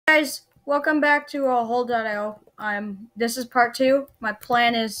Guys, welcome back to Hole.io. This is part 2. My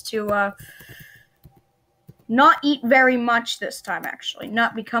plan is to not eat very much this time, actually.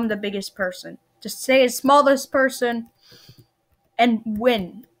 Not become the biggest person. Just stay as smallest person and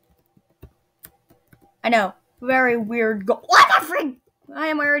win. I know, very weird goal. What the freak? I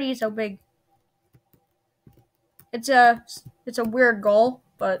am already so big. It's a weird goal,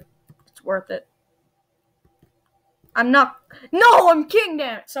 but it's worth it. I'm king,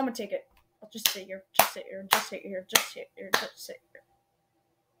 damn it. Someone take it. I'll just sit here, just sit here.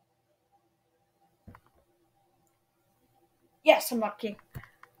 Yes, I'm not king.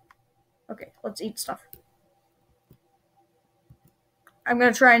 Okay, let's eat stuff. I'm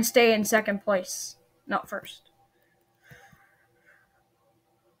gonna try and stay in second place, not first.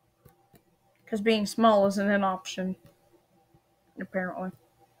 Because being small isn't an option, apparently.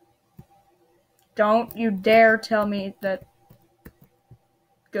 Don't you dare tell me that.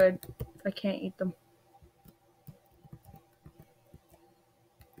 Good. I can't eat them.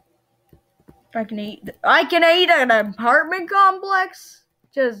 I can eat an apartment complex?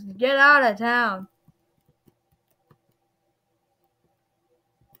 Just get out of town.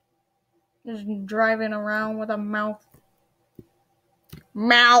 Just driving around with a mouth.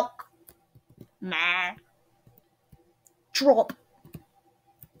 Milk. Nah. Drop.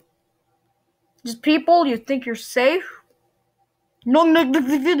 Just people, you think you're safe? No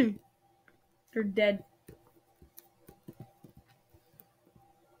negativity. You're dead.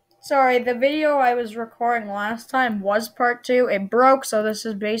 Sorry, the video I was recording last time was part 2. It broke, so this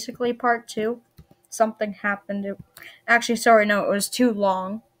is basically part 2. Something happened. Actually, sorry, no, it was too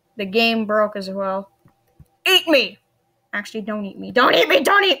long. The game broke as well. Eat me! Actually, don't eat me. Don't eat me!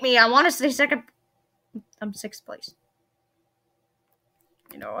 Don't eat me! I want to stay second. I'm 6th place.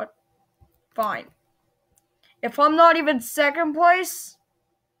 You know what? Fine. If I'm not even 2nd place,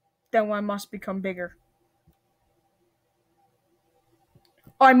 then I must become bigger.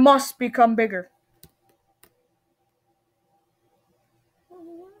 I must become bigger.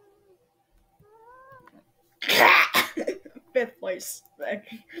 Fifth place.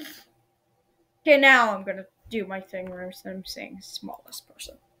 Okay, now I'm gonna do my thing where I'm saying smallest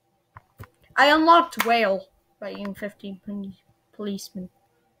person. I unlocked whale by eating 15 policemen.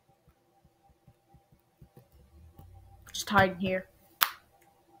 Just hiding here.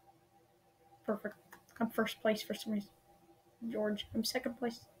 Perfect. I'm first place for some reason. George, I'm 2nd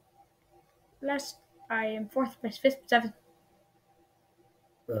place. Last, I am 4th place, 5th,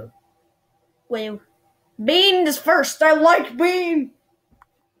 7th. Whale. Bean is first. I like Bean.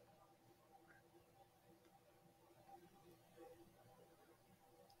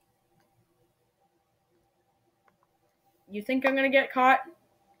 You think I'm gonna get caught?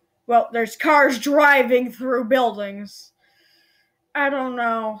 Well, there's cars driving through buildings. I don't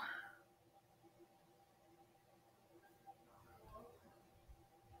know.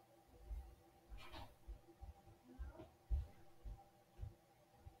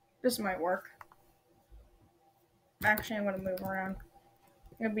 This might work. Actually, I'm gonna move around.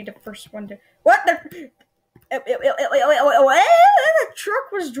 I'm gonna be the first one to. What the? The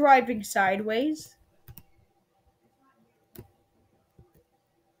truck was driving sideways.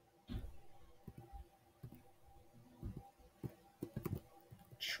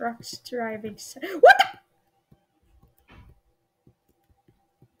 Truck's driving. What the?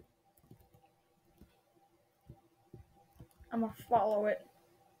 I'm gonna follow it.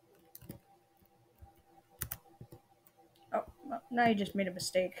 Oh, well, now you just made a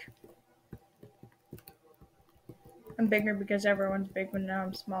mistake. I'm bigger because everyone's big, but now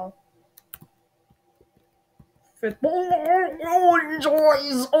I'm small.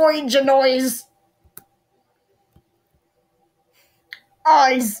 Orange noise.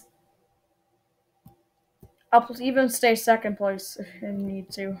 Eyes. I'll even stay 2nd place if I need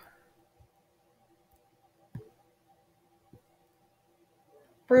to.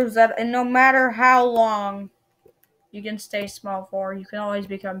 Proves that no matter how long you can stay small for, you can always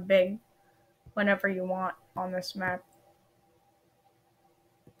become big whenever you want on this map.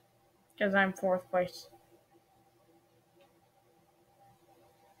 Because I'm 4th place.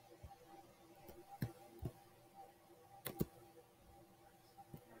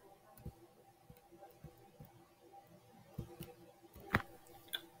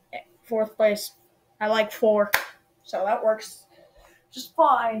 Fourth place. I like 4, so that works just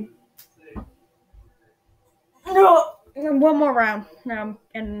fine. No, one more round. Now I'm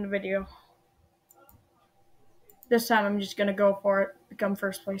ending the video. This time I'm just gonna go for it. Become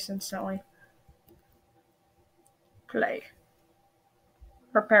 1st place instantly. Play.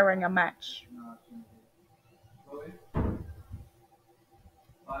 Preparing a match.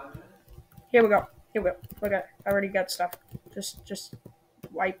 Here we go. Here we go. Look at, I already got stuff. Just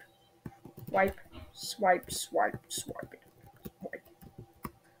wipe, swipe, swipe, swipe it. Wipe.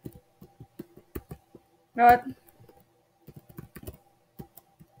 You know what?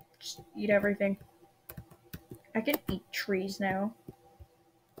 Just eat everything. I can eat trees now.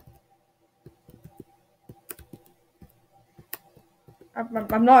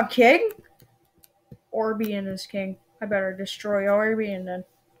 I'm not king? Orbeon is king. I better destroy Orbeon then.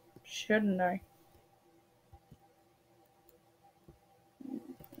 Shouldn't I?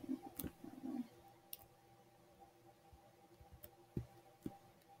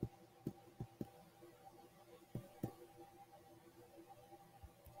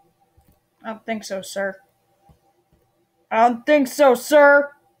 I don't think so, sir. I don't think so,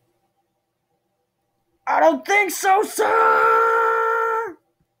 sir. I don't think so, sir.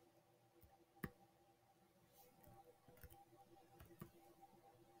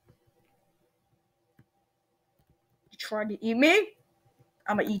 You tried to eat me?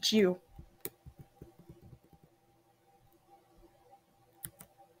 I'm gonna eat you.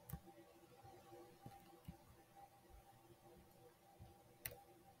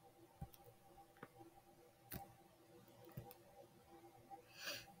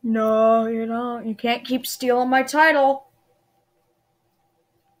 No, you don't. You can't keep stealing my title.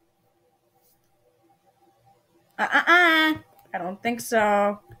 I don't think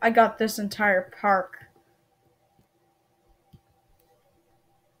so. I got this entire park.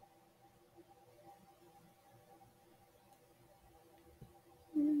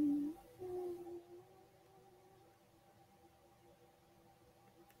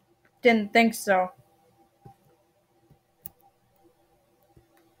 Didn't think so.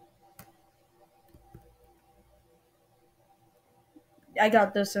 I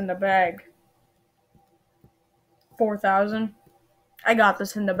got this in the bag. 4,000. I got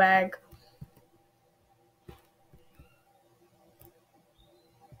this in the bag.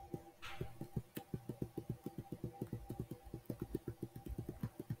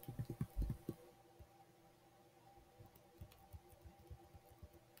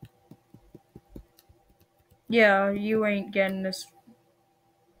 Yeah, you ain't getting this.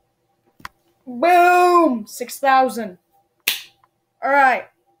 Boom! 6,000. Alright.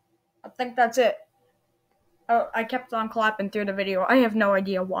 I think that's it. Oh, I kept on clapping through the video. I have no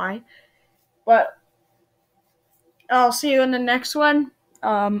idea why. But I'll see you in the next one.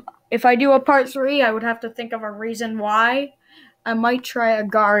 If I do a part 3, I would have to think of a reason why. I might try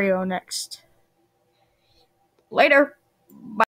Agario next. Later.